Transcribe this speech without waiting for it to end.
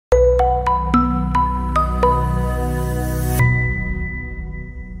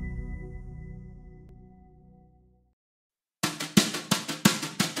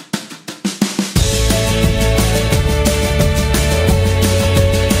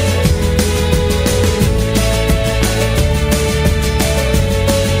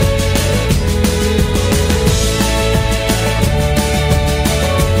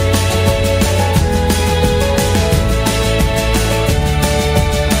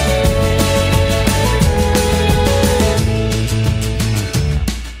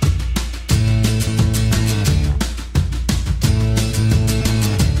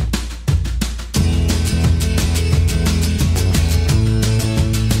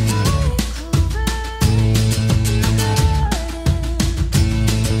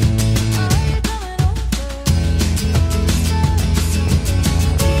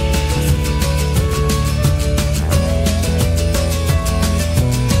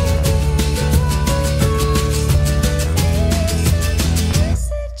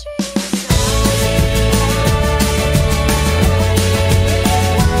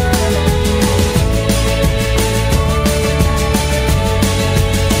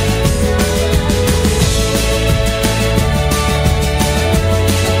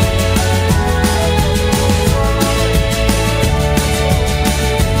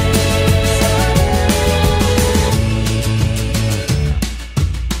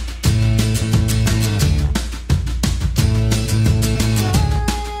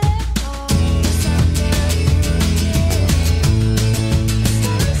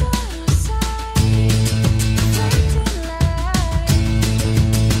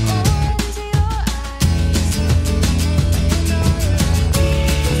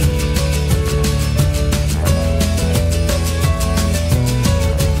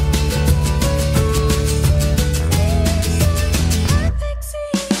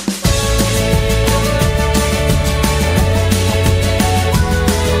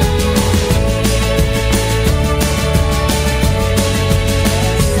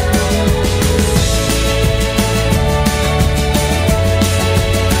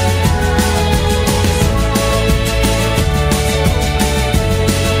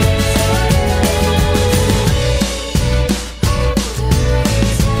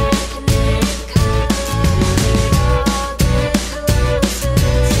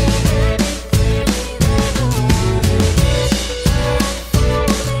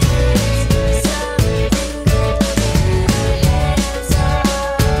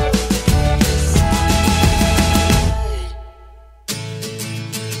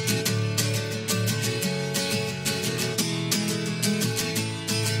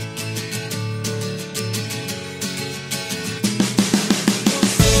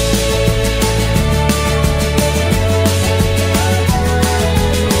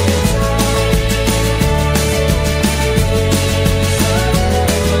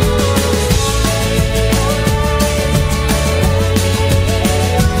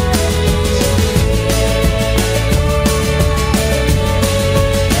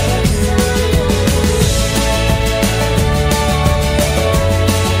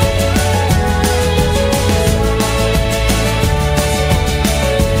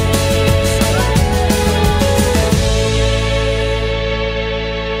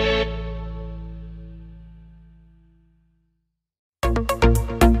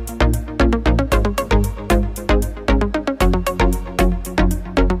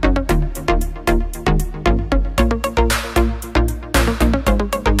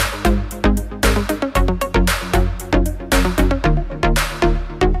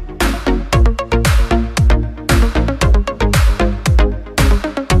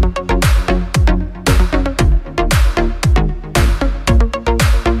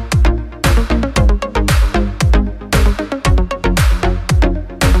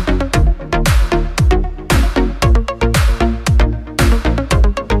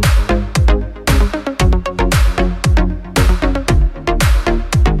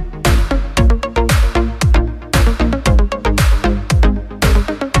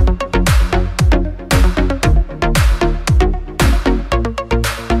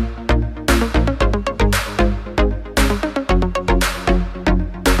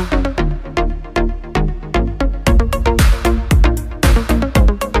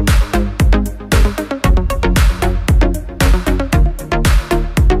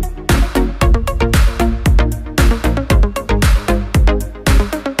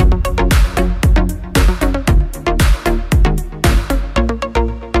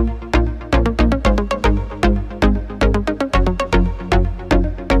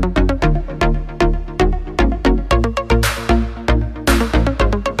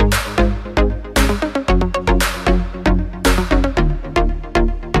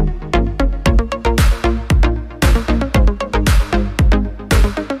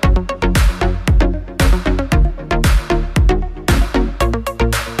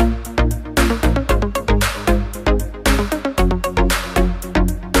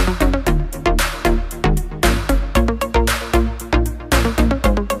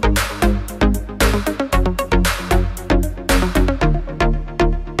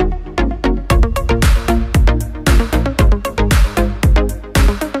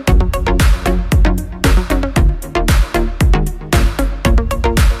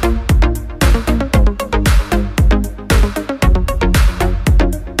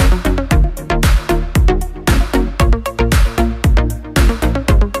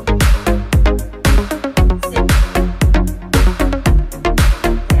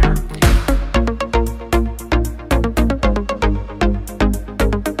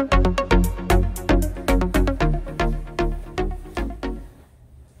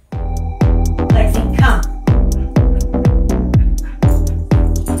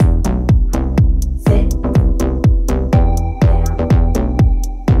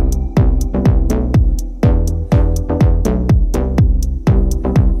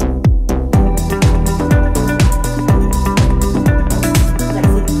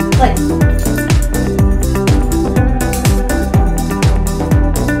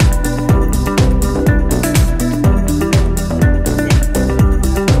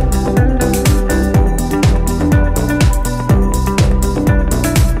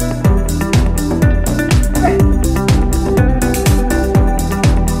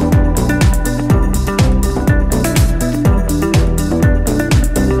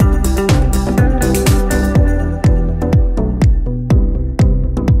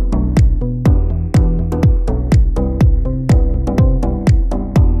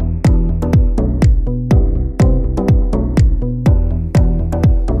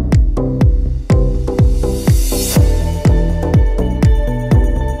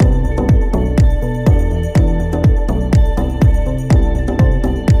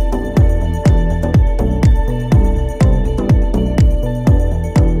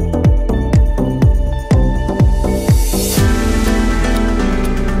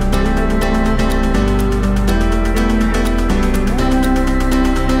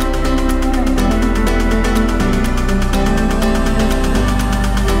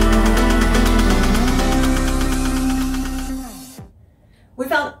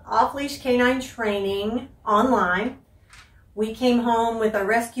Canine Training online. We came home with a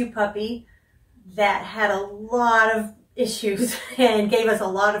rescue puppy that had a lot of issues and gave us a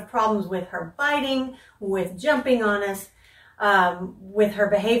lot of problems with her biting, with jumping on us, with her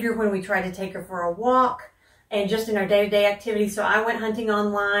behavior when we tried to take her for a walk, and just in our day-to-day activities. So I went hunting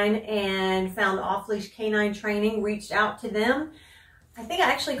online and found Off Leash Canine Training, reached out to them. I think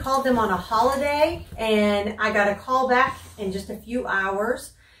I actually called them on a holiday, and I got a call back in just a few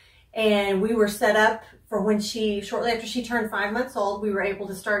hours, and we were set up for when shortly after she turned 5 months old, we were able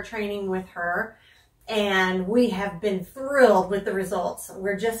to start training with her, and we have been thrilled with the results.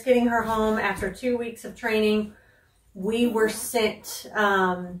 We're just getting her home after 2 weeks of training. We were sent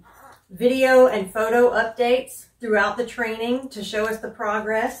video and photo updates throughout the training to show us the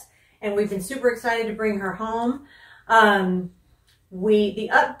progress, and we've been super excited to bring her home. The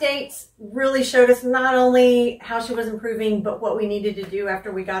updates really showed us not only how she was improving, but what we needed to do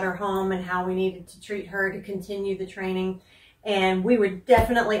after we got her home and how we needed to treat her to continue the training. And we would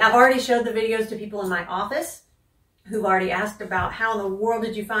definitely, I've already showed the videos to people in my office who've already asked about how in the world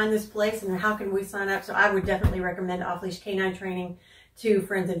did you find this place and how can we sign up. So I would definitely recommend Off Leash Canine Training to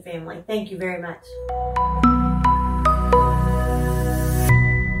friends and family. Thank you very much.